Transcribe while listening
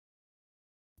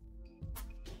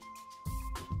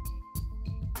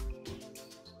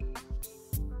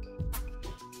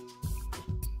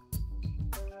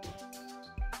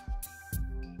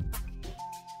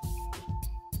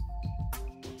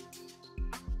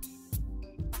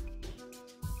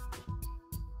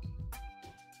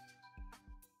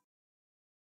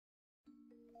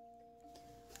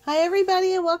Hi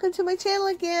everybody and welcome to my channel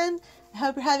again. I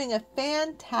hope you're having a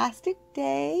fantastic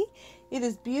day. It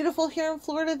is beautiful here in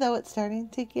Florida, though it's starting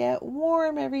to get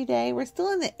warm every day. We're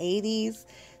still in the 80s,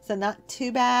 so not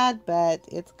too bad, but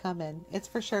it's coming. It's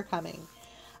for sure coming.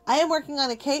 I am working on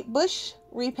a Kate Bush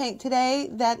repaint today.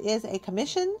 That is a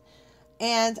commission,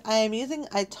 and I am using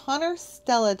a Toner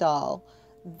Stella doll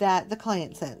that the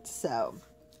client sent. So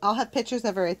I'll have pictures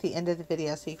of her at the end of the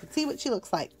video so you can see what she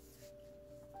looks like.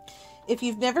 If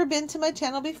you've never been to my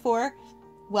channel before,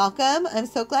 welcome. I'm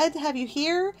so glad to have you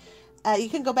here. You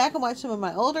can go back and watch some of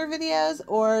my older videos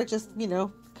or just,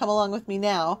 come along with me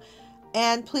now.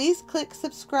 And please click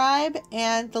subscribe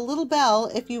and the little bell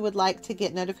if you would like to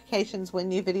get notifications when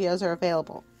new videos are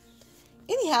available.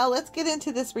 Anyhow, let's get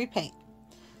into this repaint.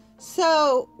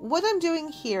 So what I'm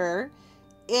doing here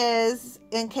is,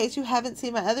 in case you haven't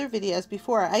seen my other videos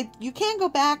before, you can go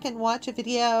back and watch a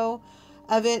video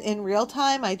of it in real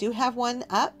time. I do have one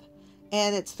up,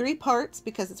 and it's 3 parts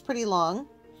because it's pretty long.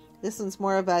 This one's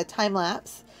more of a time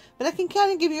lapse, but I can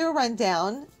kind of give you a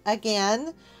rundown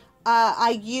again.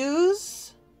 I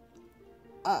use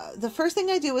the first thing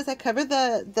I do is I cover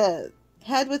the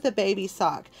head with a baby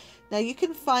sock. Now you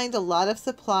can find a lot of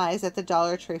supplies at the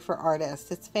Dollar Tree for artists.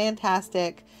 It's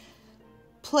fantastic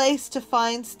place to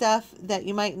find stuff that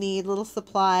you might need, little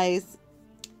supplies.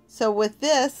 So with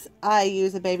this, I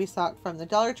use a baby sock from the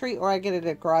Dollar Tree, or I get it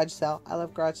at a garage sale. I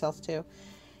love garage sales too.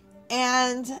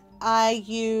 And I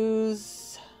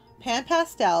use pan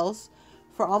pastels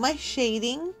for all my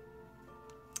shading.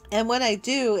 And what I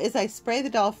do is I spray the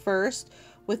doll first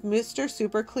with Mr.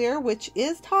 Super Clear, which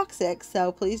is toxic.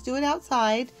 So please do it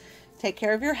outside. Take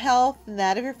care of your health and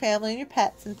that of your family and your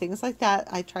pets and things like that.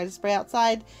 I try to spray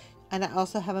outside. And I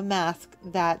also have a mask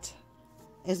that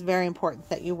is very important,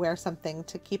 that you wear something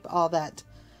to keep all that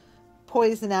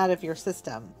poison out of your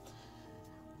system.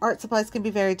 Art supplies can be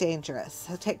very dangerous,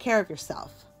 so take care of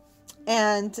yourself.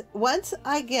 And once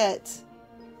I get,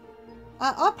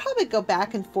 I'll probably go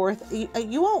back and forth.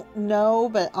 You won't know,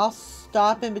 but I'll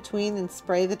stop in between and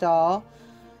spray the doll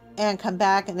and come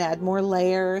back and add more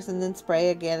layers and then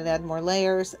spray again and add more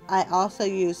layers. I also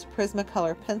use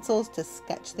Prismacolor pencils to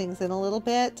sketch things in a little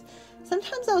bit.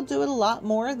 Sometimes I'll do it a lot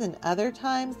more than other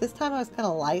times. This time I was kind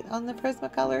of light on the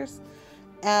Prismacolors.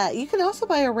 You can also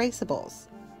buy erasables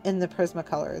in the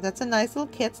Prismacolor. That's a nice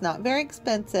little kit. It's not very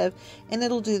expensive, and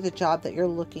it'll do the job that you're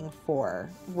looking for,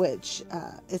 which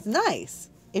is nice.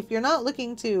 If you're not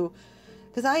looking to,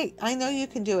 because I know you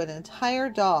can do an entire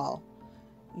doll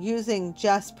using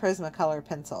just Prismacolor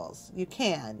pencils. You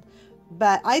can,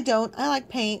 but I don't. I like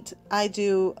paint. I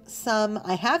do some.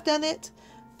 I have done it,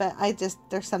 but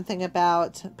there's something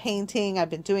about painting. I've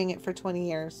been doing it for 20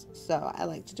 years, so I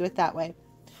like to do it that way.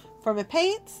 For my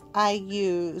paints, I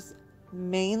use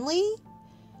mainly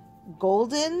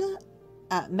golden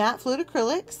matte fluid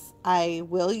acrylics. I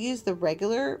will use the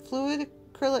regular fluid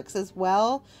acrylics as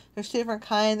well. There's 2 different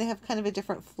kinds. They have kind of a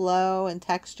different flow and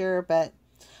texture, but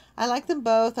I like them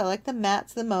both. I like the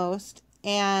mattes the most.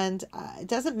 And it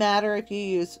doesn't matter if you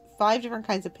use 5 different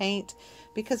kinds of paint,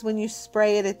 because when you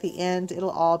spray it at the end, it'll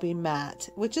all be matte,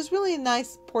 which is really a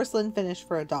nice porcelain finish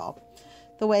for a doll.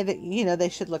 The way that, they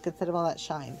should look instead of all that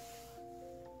shine.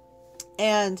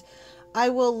 And I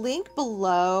will link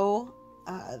below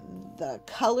the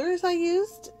colors I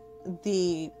used,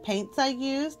 the paints I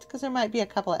used, because there might be a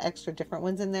couple of extra different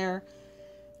ones in there.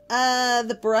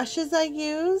 The brushes I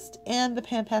used and the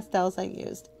pan pastels I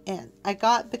used. And I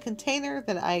got the container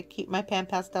that I keep my pan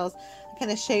pastels. I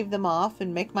kind of shave them off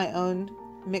and make my own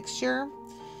mixture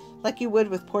like you would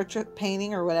with portrait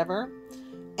painting or whatever.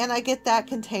 And I get that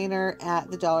container at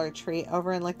the Dollar Tree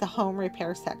over in like the home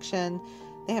repair section.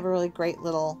 They have a really great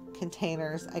little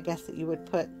containers, I guess, that you would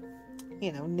put,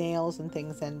 nails and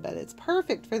things in. But it's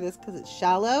perfect for this because it's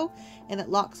shallow and it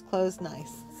locks closed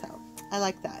nice. So I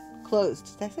like that.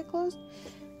 Closed. Did I say closed?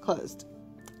 Closed.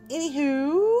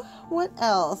 Anywho, what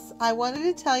else? I wanted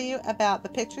to tell you about the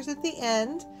pictures at the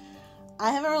end.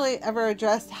 I haven't really ever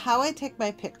addressed how I take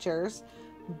my pictures,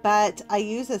 but I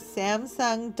use a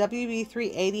Samsung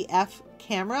WB380F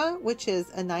camera, which is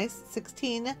a nice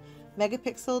 16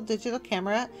 megapixel digital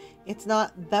camera. It's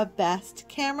not the best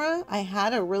camera. I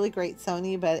had a really great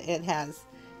Sony, but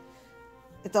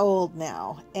it's old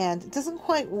now and it doesn't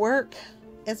quite work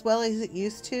as well as it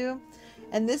used to.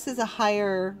 And this is a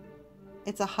higher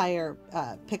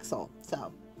pixel.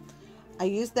 So I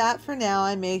use that for now.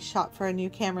 I may shop for a new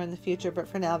camera in the future, but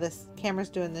for now this camera's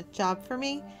doing the job for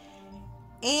me.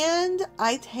 And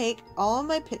I take all of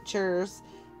my pictures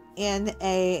in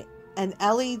an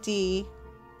LED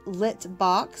lit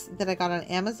box that I got on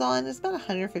Amazon. It's about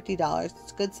 $150.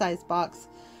 It's a good size box.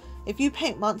 If you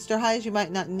paint Monster Highs, you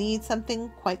might not need something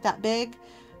quite that big,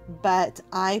 but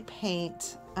I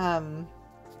paint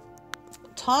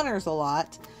toners a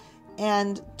lot,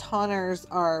 and toners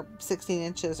are 16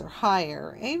 inches or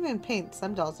higher. I even paint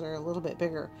some dolls that are a little bit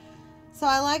bigger. So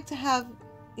I like to have,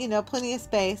 you know, plenty of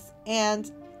space,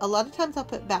 and a lot of times I'll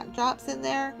put backdrops in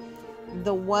there.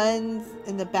 The ones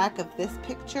in the back of this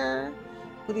picture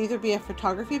would either be a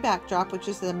photography backdrop, which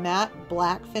is a matte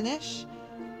black finish,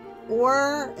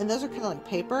 or, and those are kind of like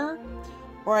paper,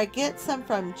 or I get some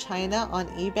from China on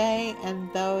eBay,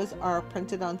 and those are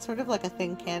printed on sort of like a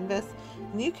thin canvas,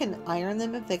 and you can iron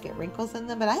them if they get wrinkles in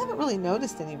them, but I haven't really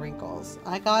noticed any wrinkles.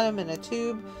 I got them in a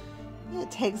tube.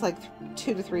 It takes like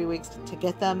 2 to 3 weeks to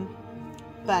get them,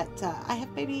 but I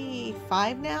have maybe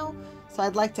 5 now, so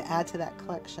I'd like to add to that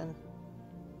collection.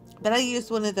 But I used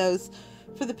one of those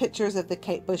for the pictures of the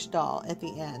Kate Bush doll at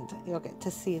the end. You'll get to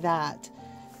see that.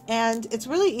 And it's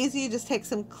really easy. You just take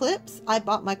some clips. I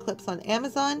bought my clips on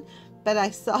Amazon, but I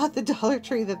saw at the Dollar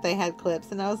Tree that they had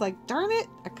clips, and I was like, darn it,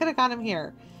 I could have got them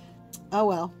here. Oh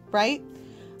well, right?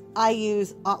 I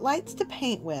use lights to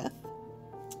paint with.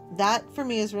 That for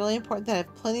me is really important, that I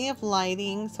have plenty of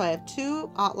lighting. So I have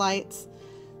 2 lights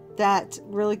that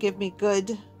really give me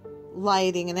good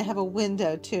lighting, and I have a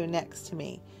window too next to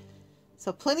me.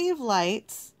 So plenty of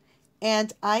lights,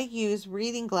 and I use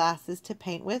reading glasses to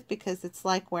paint with because it's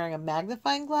like wearing a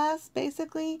magnifying glass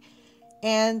basically.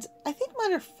 And I think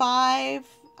mine are 5.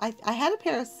 I had a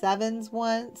pair of 7s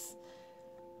once.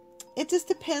 It just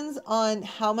depends on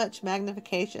how much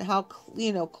magnification, how,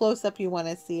 you know, close up you want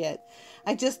to see it.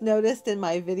 I just noticed in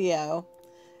my video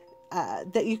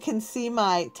that you can see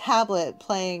my tablet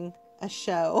playing a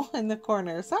show in the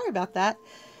corner. Sorry about that.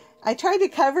 I tried to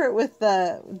cover it with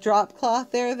the drop cloth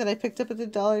there that I picked up at the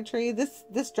Dollar Tree.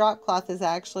 This drop cloth is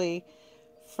actually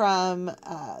from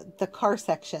the car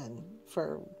section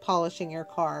for polishing your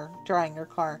car, drying your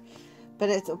car. But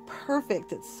it's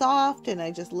perfect. It's soft, and I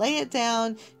just lay it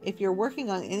down. If you're working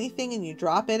on anything and you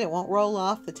drop it, it won't roll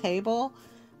off the table.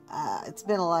 It's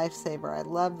been a lifesaver. I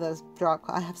love those drop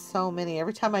cloths. I have so many.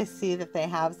 Every time I see that they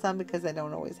have some, because I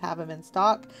don't always have them in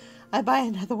stock, I buy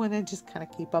another one and just kind of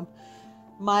keep them.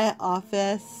 My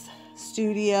office,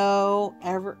 studio,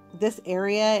 this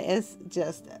area is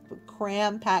just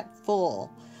cram-packed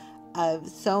full of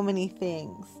so many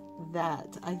things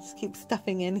that I just keep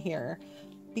stuffing in here,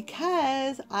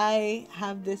 because I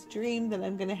have this dream that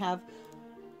I'm going to have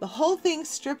the whole thing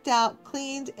stripped out,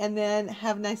 cleaned, and then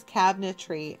have nice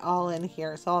cabinetry all in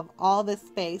here. So I'll have all this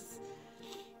space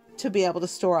to be able to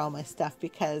store all my stuff,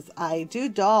 because I do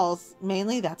dolls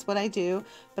mainly. That's what I do.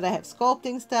 But I have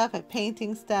sculpting stuff, I have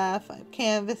painting stuff, I have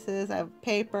canvases, I have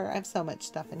paper. I have so much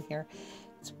stuff in here.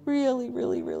 It's really,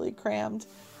 really, really crammed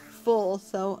full.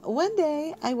 So one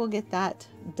day I will get that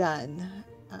done.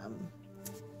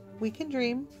 We can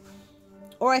dream.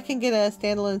 Or I can get a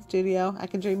standalone studio. I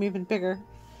can dream even bigger.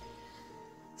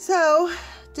 So,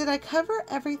 did I cover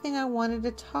everything I wanted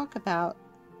to talk about?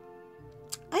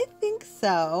 I think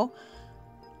so.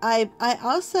 I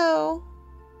also,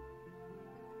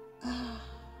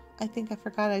 I think I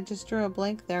forgot. I just drew a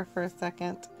blank there for a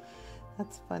second.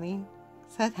 That's funny.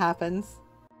 That happens.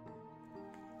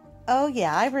 Oh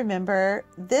yeah, I remember.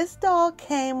 This doll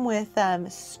came with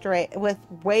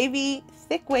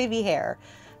thick wavy hair.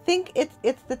 I think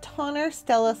it's the toner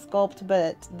Stella Sculpt,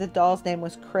 but the doll's name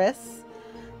was Chris,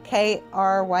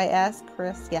 K-R-Y-S,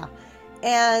 Chris. Yeah,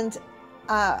 and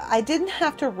I didn't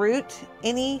have to root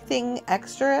anything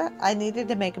extra. I needed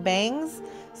to make bangs,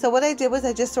 so what I did was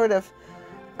I just sort of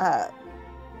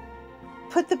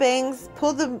put the bangs,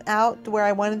 pulled them out where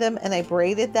I wanted them, and I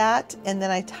braided that, and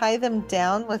then I tie them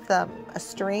down with a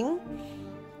string,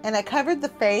 and I covered the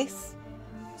face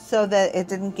so that it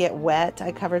didn't get wet.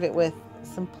 I covered it with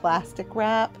some plastic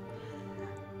wrap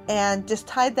and just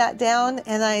tied that down,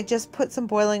 and I just put some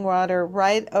boiling water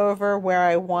right over where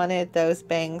I wanted those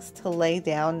bangs to lay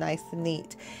down nice and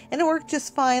neat, and it worked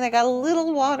just fine. I got a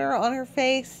little water on her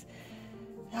face.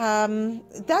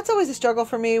 That's always a struggle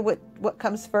for me. What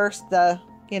comes first?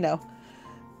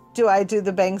 Do I do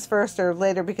the bangs first or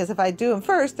later? Because if I do them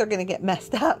first, they're going to get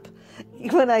messed up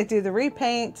when I do the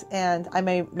repaint, and I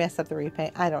may mess up the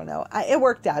repaint. I don't know. It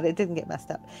worked out. It didn't get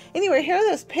messed up. Anyway, here are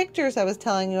those pictures I was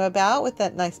telling you about with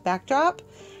that nice backdrop.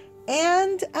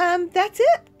 And that's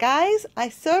it, guys. I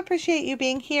so appreciate you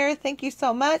being here. Thank you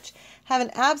so much. Have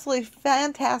an absolutely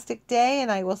fantastic day,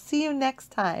 and I will see you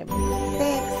next time.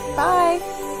 Thanks.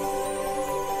 Bye.